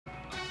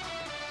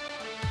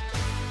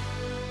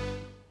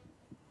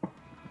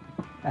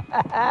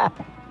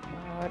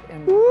What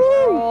in the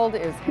world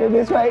is happening?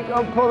 This way,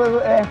 go pull the,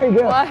 there we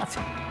go. What?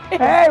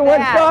 Hey,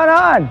 what's going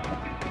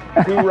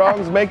on? 2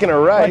 wrongs making a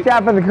right. Watch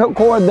out for the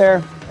cord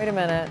there. Wait a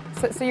minute.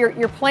 So your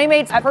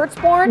playmate's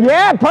Perchborn?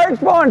 Yeah,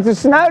 Perchborn, it's a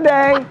snow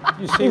day.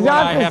 You see what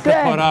I have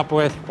to put up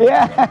with?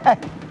 Yeah,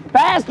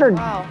 bastard.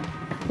 Wow.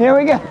 Here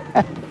we go.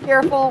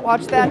 Careful,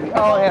 watch that.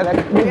 Oh, yeah,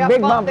 that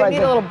big bump They right need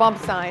there. a little bump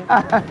sign.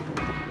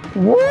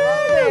 Woo!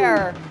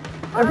 There.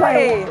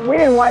 Hey. Hi. We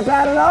didn't wipe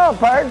out at all,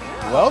 Perch.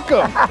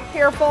 Welcome. Be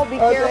careful, be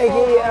Oh,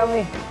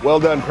 careful. Well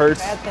done, Perch.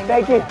 Bad thing.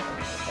 Thank you.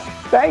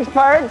 Thanks,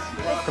 Perch.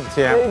 Welcome, Tim.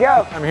 There you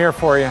go. I'm here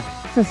for you.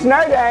 It's a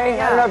snow day.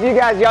 I don't know if you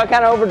guys, y'all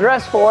kind of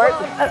overdressed for it.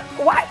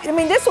 Why? I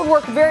mean, this would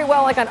work very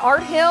well like on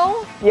Art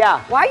Hill.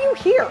 Yeah, Why are you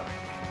here?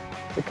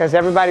 because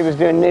everybody was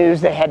doing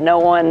news. They had no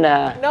one.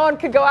 No one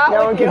could go out No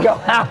with one you. could go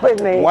out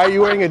with me. Why are you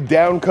wearing a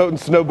down coat and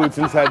snow boots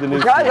inside the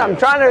news Because studio? I'm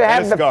trying to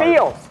have And a the scarf.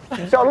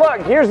 feel. So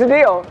look, here's the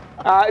deal.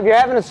 If you're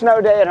having a snow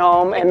day at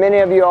home, and many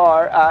of you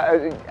are,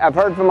 I've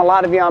heard from a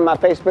lot of you on my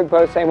Facebook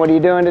post saying, what are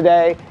you doing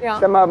today? Yeah.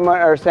 Some of them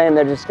are saying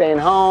they're just staying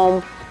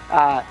home.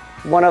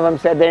 One of them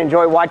said they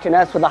enjoy watching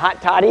us with a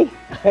hot toddy.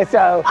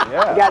 So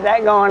Yeah. we got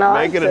that going on.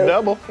 Make it a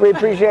double. We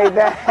appreciate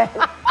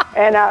that.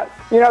 And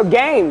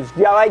games.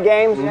 Do y'all like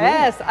games?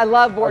 Yes, I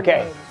love board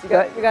Okay.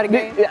 games. You got a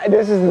game?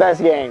 This is the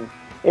best game.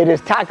 It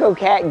is Taco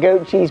Cat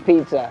Goat Cheese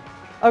Pizza.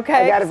 Okay.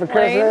 I got it for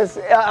explain.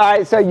 Christmas. All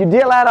right, so you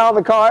deal out all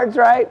the cards,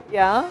 right?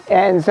 Yeah.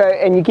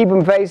 And you keep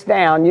them face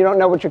down. You don't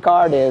know what your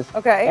card is.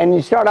 Okay. And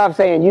you start off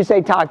saying, you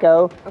say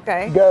taco.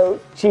 Okay.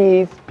 Goat,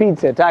 cheese,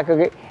 pizza,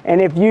 taco.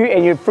 And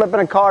you're flipping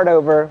a card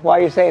over while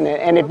you're saying it.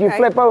 And if you Okay.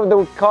 flip over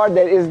the card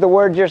that is the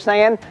word you're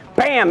saying,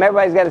 bam!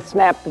 Everybody's got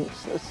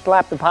to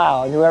slap the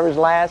pile. And whoever's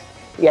last,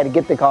 you got to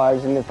get the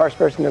cards. And the first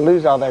person to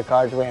lose all their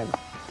cards wins.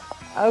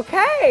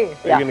 Okay.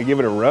 Are you going to give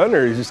it a run, or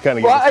are you just kind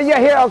of Well, yeah,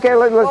 here. Okay,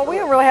 let's. Well, we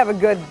don't really have a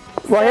good.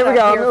 Well, here we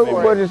setup go.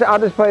 for it. I'll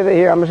just play that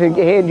here. I'm just going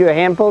to hand you a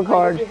handful of Why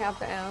cards. did you have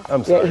to ask? I'm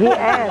Yeah, sorry. he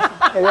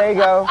asked. There you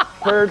go.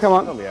 Come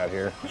on. Help me out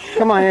here.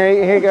 Come on,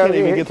 here you go. Can't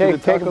even Here, get through the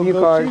take a taco few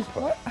goat cards. cheese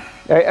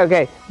part.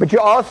 Okay, but you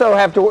also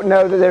have to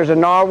know that there's a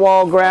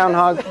narwhal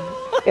groundhog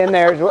in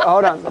there.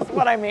 Hold on. That's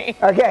what I mean.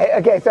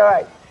 Okay, so all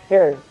right.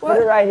 Here, put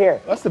it right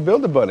here. That's the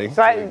Build-A-Bunny. So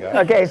There you go.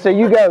 okay, so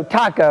you go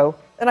taco.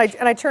 And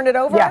I turned it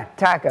over? Yeah,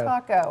 taco.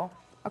 Taco.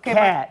 Okay.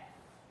 Cat.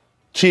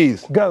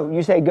 Cheese. Goat.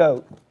 You say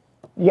goat.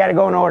 You got to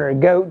go in order.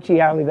 Goat, cheese.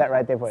 I'll leave that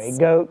right there for you.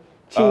 Goat,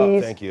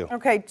 cheese, Thank you.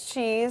 Okay,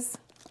 cheese.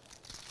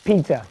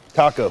 pizza.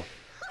 Taco.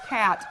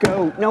 Cat.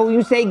 Goat. No,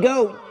 you say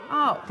goat.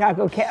 Oh.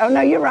 Taco, cat. Oh,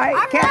 no, you're right.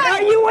 I'm Cat.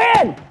 right. Oh, you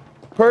win.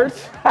 Perch.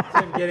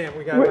 Tim, get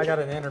in. I got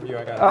an interview.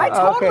 I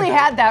totally okay.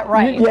 had that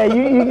right. Yeah,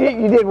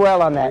 you did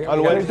well on that.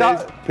 On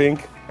Wednesdays,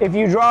 pink. If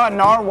you draw a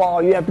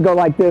narwhal, you have to go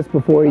like this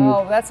before you.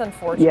 Oh, that's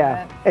unfortunate.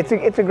 Yeah,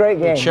 it's a great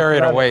game.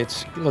 Chariot Love it.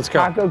 awaits. Let's go.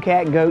 Taco,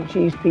 cat, goat,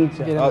 cheese, pizza.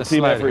 Get in I'll the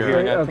team sled effort here.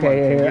 here.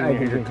 Okay, here, I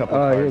Here's can a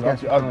couple here you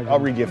cards. go. I'll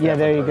re-gift Yeah, that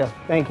there for you go. Perch.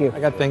 Thank you.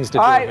 I got things to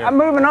All do right, here. I'm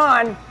moving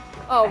on.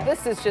 Oh,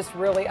 this is just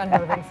really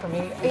unnerving for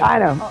me. I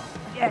know.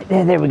 Yeah,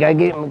 there we go.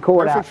 Get the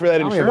cord Perfect out. for that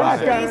Come here, insurance.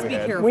 bud. that Please we be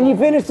had. careful. When you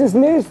finish this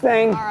news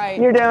thing All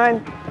right. you're doing,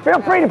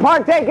 feel free to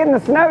partake in the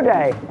snow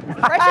day.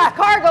 Precious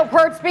cargo,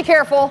 Perch. Be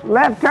careful.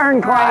 Left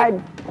turn, All right.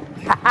 Clyde.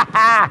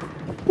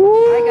 Woo.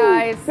 Bye,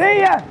 guys. See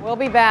ya. We'll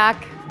be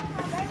back.